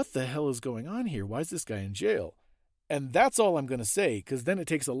 whoa, well, what the hell is going on here? Why is this guy in jail? And that's all I'm going to say, because then it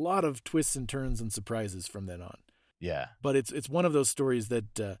takes a lot of twists and turns and surprises from then on. Yeah. But it's one of those stories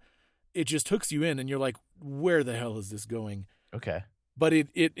that it just hooks you in, and you're like, where the hell is this going? Okay. But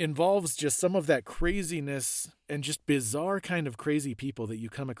it involves just some of that craziness and just bizarre kind of crazy people that you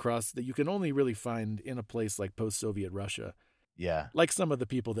come across that you can only really find in a place like post-Soviet Russia. Yeah. Like some of the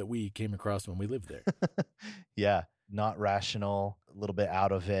people that we came across when we lived there. Yeah. Not rational, a little bit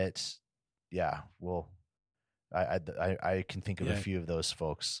out of it. Yeah. Well, I can think of a few of those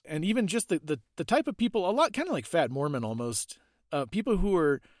folks. And even just the type of people, a lot kind of like Fat Mormon almost, people who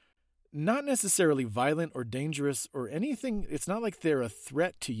are not necessarily violent or dangerous or anything. It's not like they're a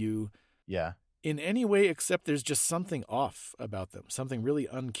threat to you in any way, except there's just something off about them, something really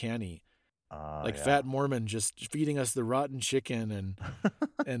uncanny. Fat Mormon just feeding us the rotten chicken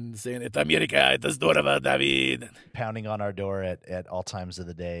and saying, "Et America, et Dorava David." Pounding on our door at all times of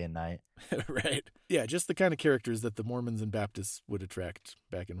the day and night. Right. Yeah, just the kind of characters that the Mormons and Baptists would attract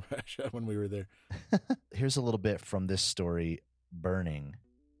back in Russia when we were there. Here's a little bit from this story, Burning.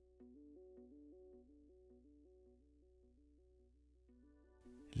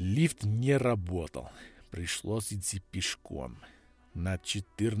 Лифт не работал. Пришлось идти пешком на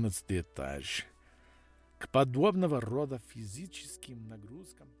 14 этаж. К подобного рода физическим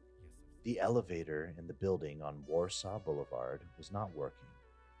нагрузкам. The elevator in the building on Warsaw Boulevard was not working,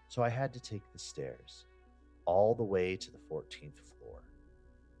 so I had to take the stairs all the way to the 14th floor.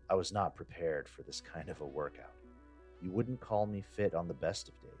 I was not prepared for this kind of a workout. You wouldn't call me fit on the best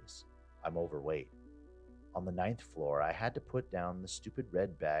of days. I'm overweight. On the 9th floor, I had to put down the stupid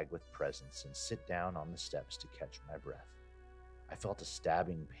red bag with presents and sit down on the steps to catch my breath. I felt a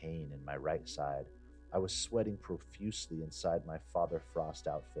stabbing pain in my right side. I was sweating profusely inside my Father Frost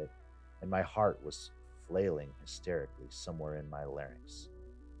outfit, and my heart was flailing hysterically somewhere in my larynx.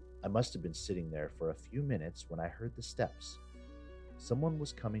 I must have been sitting there for a few minutes when I heard the steps. Someone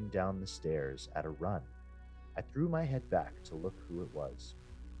was coming down the stairs at a run. I threw my head back to look who it was,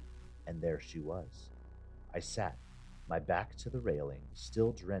 and there she was. I sat, my back to the railing,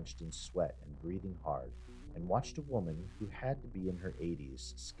 still drenched in sweat and breathing hard, and watched a woman who had to be in her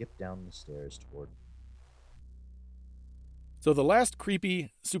 80s skip down the stairs toward me. So the last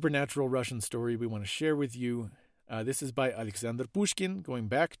creepy supernatural Russian story we want to share with you, this is by Alexander Pushkin, going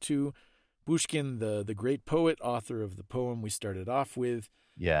back to Pushkin, the great poet, author of the poem we started off with.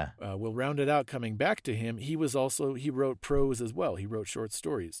 Yeah. We'll round it out coming back to him. He wrote prose as well. He wrote short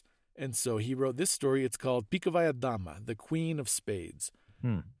stories. And so he wrote this story. It's called Pikovaya Dama, the Queen of Spades.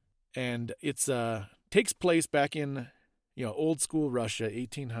 And it's takes place back in old school Russia,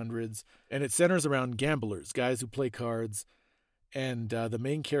 1800s, and it centers around gamblers, guys who play cards. And the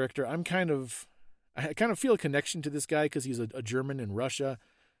main character, I kind of feel a connection to this guy because he's a German in Russia.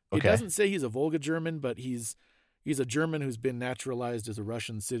 Okay. It doesn't say he's a Volga German, but he's a German who's been naturalized as a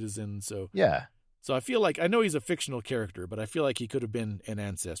Russian citizen. So yeah. So I feel like, I know he's a fictional character, but I feel like he could have been an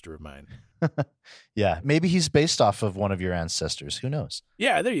ancestor of mine. Yeah, maybe he's based off of one of your ancestors. Who knows?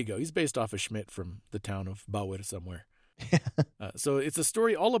 Yeah, there you go. He's based off of Schmidt from the town of Bauer somewhere. So it's a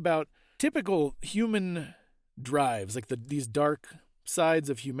story all about typical human drives, like these dark sides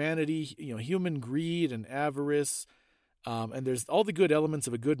of humanity, human greed and avarice. And there's all the good elements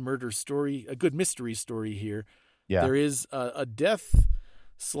of a good murder story, a good mystery story here. Yeah. There is a death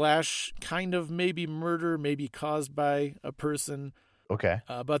 / kind of maybe murder, maybe caused by a person. Okay.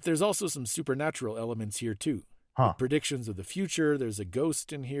 But there's also some supernatural elements here too. With predictions of the future. There's a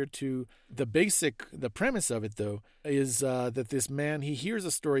ghost in here too. The premise of it though is that this man, he hears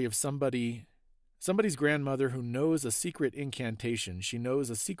a story of somebody's grandmother who knows a secret incantation. She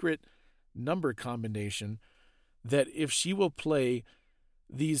knows a secret number combination that if she will play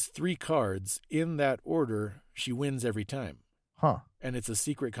these 3 cards in that order, she wins every time. Huh. And it's a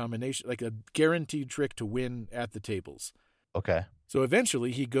secret combination, like a guaranteed trick to win at the tables. Okay. So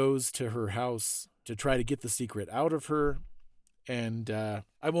eventually he goes to her house to try to get the secret out of her. And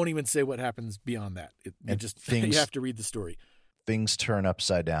I won't even say what happens beyond that. You have to read the story. Things turn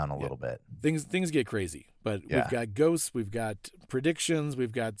upside down a little bit. Things get crazy. But we've got ghosts, we've got predictions,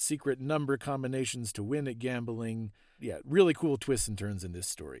 we've got secret number combinations to win at gambling. Yeah, really cool twists and turns in this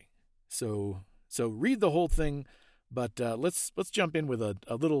story. So read the whole thing, but let's jump in with a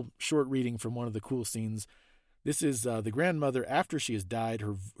little short reading from one of the cool scenes. This is the grandmother. After she has died,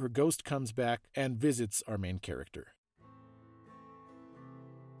 her ghost comes back and visits our main character.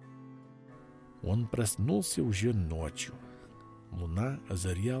 Он проснулся уже ночью. Луна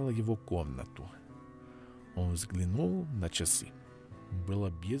озаряла его комнату. Он взглянул на часы. Было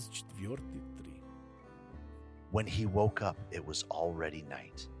без 4:03. When he woke up, it was already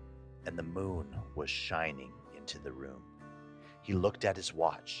night, and the moon was shining into the room. He looked at his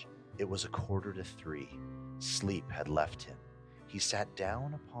watch. It was 2:45. Sleep had left him. He sat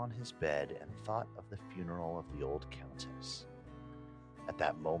down upon his bed and thought of the funeral of the old countess. At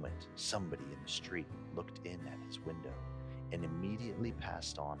that moment, somebody in the street looked in at his window and immediately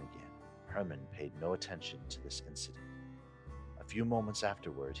passed on again. Herman paid no attention to this incident. A few moments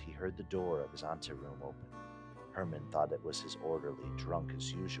afterward, he heard the door of his anteroom open. Herman thought it was his orderly, drunk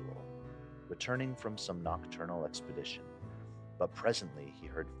as usual, returning from some nocturnal expedition. But presently he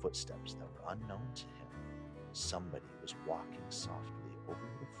heard footsteps that were unknown to him. Somebody was walking softly over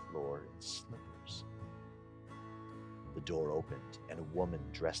the floor in slippers. The door opened, and a woman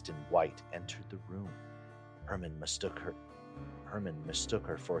dressed in white entered the room. Herman mistook her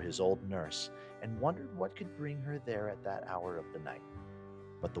for his old nurse and wondered what could bring her there at that hour of the night.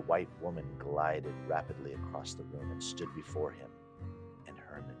 But the white woman glided rapidly across the room and stood before him, and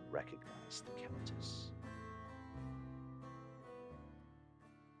Herman recognized the Countess.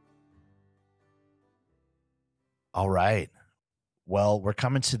 All right. Well, we're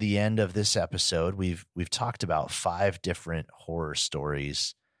coming to the end of this episode. We've talked about 5 different horror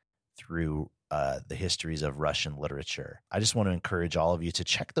stories through the histories of Russian literature. I just want to encourage all of you to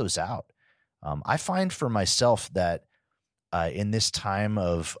check those out. I find for myself that in this time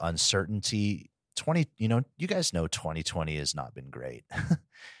of uncertainty, you guys know 2020 has not been great.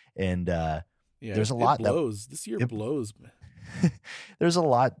 And there's a lot this year blows. There's a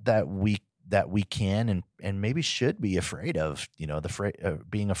lot that we can and maybe should be afraid of,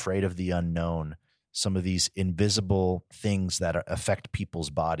 being afraid of the unknown, some of these invisible things that affect people's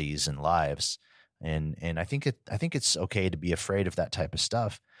bodies and lives. And I think it's okay to be afraid of that type of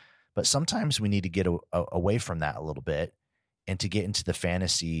stuff, but sometimes we need to get away from that a little bit and to get into the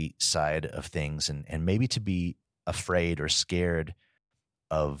fantasy side of things and maybe to be afraid or scared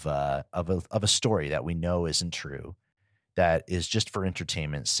of a story that we know isn't true, that is just for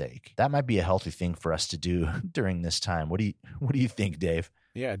entertainment's sake. That might be a healthy thing for us to do during this time. What do you think, Dave?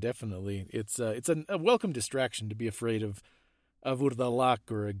 Yeah, definitely. It's a welcome distraction to be afraid of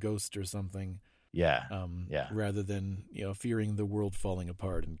Urdalak or a ghost or something. Yeah. Rather than, fearing the world falling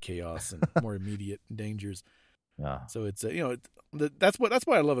apart and chaos and more immediate dangers. Yeah. So it's that's what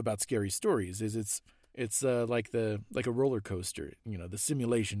I love about scary stories is it's like a roller coaster, the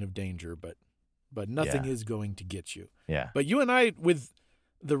simulation of danger, but nothing is going to get you. Yeah. But you and I, with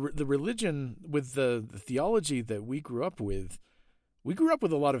the religion, with the theology that we grew up with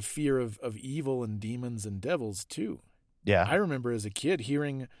a lot of fear of evil and demons and devils too. Yeah. I remember as a kid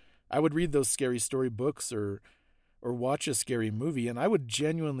I would read those scary story books or watch a scary movie, and I would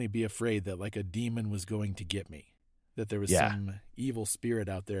genuinely be afraid that like a demon was going to get me, that there was some evil spirit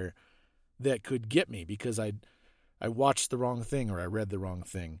out there that could get me because I watched the wrong thing or I read the wrong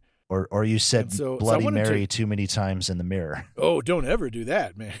thing. Or you said Bloody Mary too many times in the mirror. Oh, don't ever do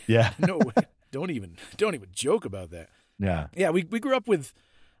that, man. Yeah. No, don't even joke about that. Yeah. Yeah, we grew up with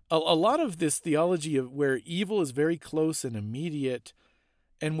a lot of this theology of where evil is very close and immediate,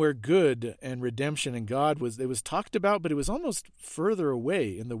 and where good and redemption and God was talked about, but it was almost further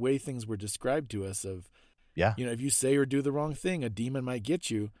away in the way things were described to us of, if you say or do the wrong thing, a demon might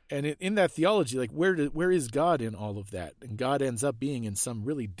get you. And in that theology, like where is God in all of that? And God ends up being in some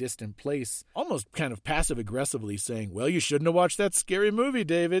really distant place, almost kind of passive aggressively saying, well, you shouldn't have watched that scary movie,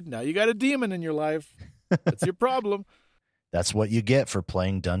 David. Now you got a demon in your life. That's your problem. That's what you get for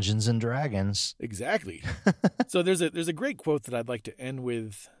playing Dungeons and Dragons. Exactly. So there's a great quote that I'd like to end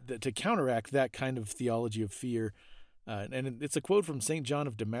with to counteract that kind of theology of fear. And it's a quote from St. John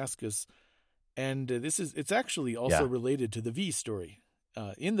of Damascus. And it's actually also related to the V story.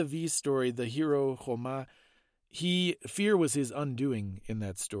 In the V story, the hero Homa, fear was his undoing in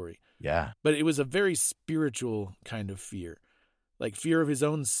that story. Yeah. But it was a very spiritual kind of fear. like fear of his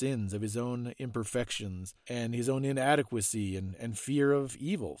own sins, of his own imperfections, and his own inadequacy, and fear of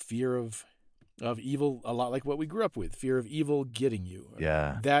evil, of evil, a lot like what we grew up with, fear of evil getting you.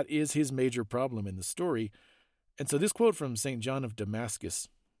 Yeah. That is his major problem in the story. And so this quote from St. John of Damascus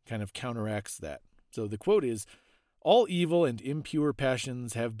kind of counteracts that. So the quote is, "All evil and impure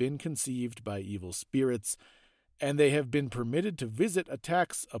passions have been conceived by evil spirits, and they have been permitted to visit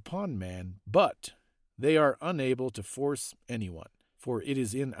attacks upon man, but they are unable to force anyone, for it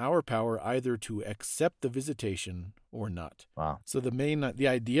is in our power either to accept the visitation or not." Wow. So the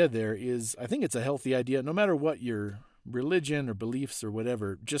idea there is, I think it's a healthy idea, no matter what your religion or beliefs or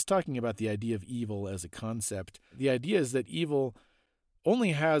whatever, just talking about the idea of evil as a concept. The idea is that evil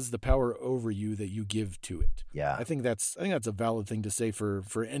only has the power over you that you give to it. Yeah. I think that's a valid thing to say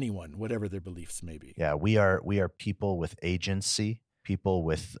for anyone, whatever their beliefs may be. Yeah, we are people with agency, people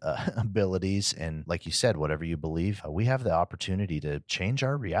with abilities, and like you said, whatever you believe, we have the opportunity to change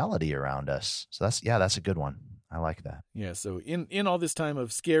our reality around us. So that's a good one. I like that. Yeah, so in all this time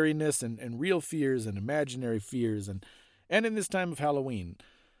of scariness and real fears and imaginary fears, and in this time of Halloween,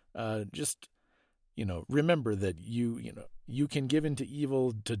 just remember that you can give into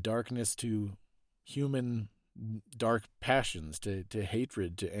evil, to darkness, to human dark passions, to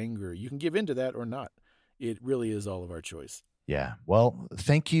hatred, to anger. You can give into that or not. It really is all of our choice. Yeah. Well,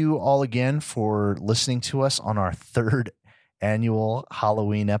 thank you all again for listening to us on our third annual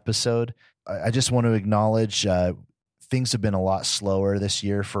Halloween episode. I just want to acknowledge things have been a lot slower this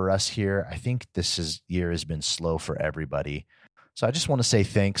year for us here. I think year has been slow for everybody. So I just want to say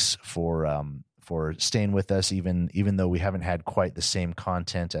thanks for staying with us, even though we haven't had quite the same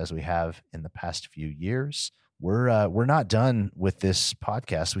content as we have in the past few years. We're not done with this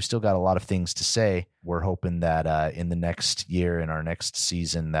podcast. We still got a lot of things to say. We're hoping that in the next year, in our next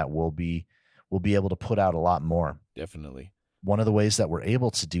season, that we'll be able to put out a lot more. Definitely. One of the ways that we're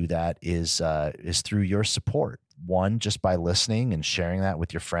able to do that is through your support. One, just by listening and sharing that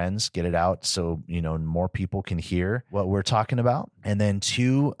with your friends, get it out so more people can hear what we're talking about. And then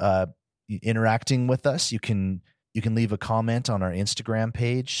two, interacting with us. You can leave a comment on our Instagram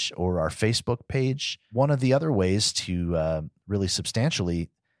page or our Facebook page. One of the other ways to really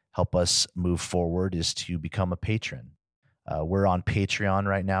substantially help us move forward is to become a patron. We're on Patreon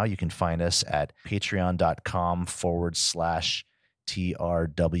right now. You can find us at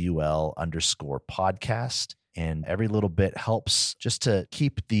patreon.com/TRWL_podcast. And every little bit helps just to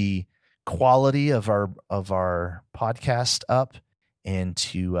keep the quality of our podcast up, and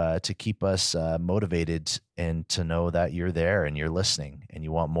to keep us motivated, and to know that you're there and you're listening and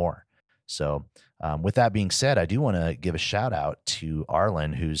you want more. So with that being said, I do want to give a shout out to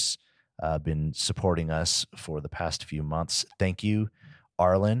Arlen, who's been supporting us for the past few months. Thank you,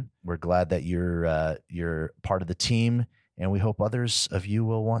 Arlen. We're glad that you're part of the team, and we hope others of you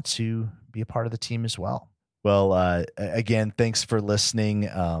will want to be a part of the team as well. Well, again, thanks for listening.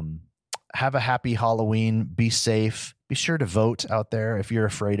 Have a happy Halloween. Be safe. Be sure to vote out there if you're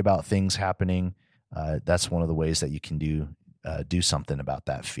afraid about things happening. That's one of the ways that you can do something about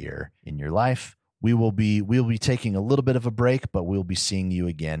that fear in your life. We'll be taking a little bit of a break, but we'll be seeing you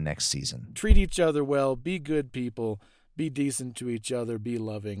again next season. Treat each other well. Be good people. Be decent to each other. Be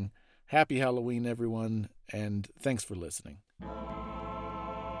loving. Happy Halloween, everyone, and thanks for listening.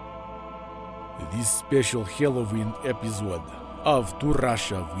 This special Halloween episode of To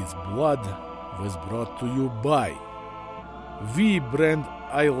Russia with Blood was brought to you by V Brand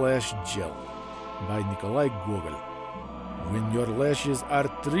Eyelash Gel by Nikolai Gogol. When your lashes are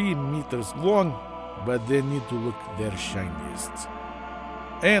 3 meters long, but they need to look their shiniest.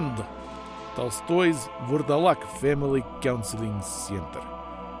 And Tolstoy's Vurdalak Family Counseling Center.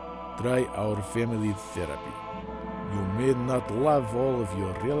 Try our family therapy. You may not love all of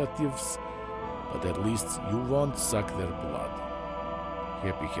your relatives, but at least you won't suck their blood.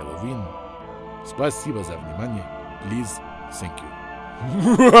 Happy Halloween. Спасибо за внимание. Please, thank you.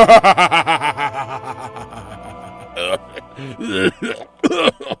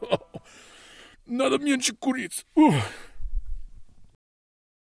 Надо меньше курить.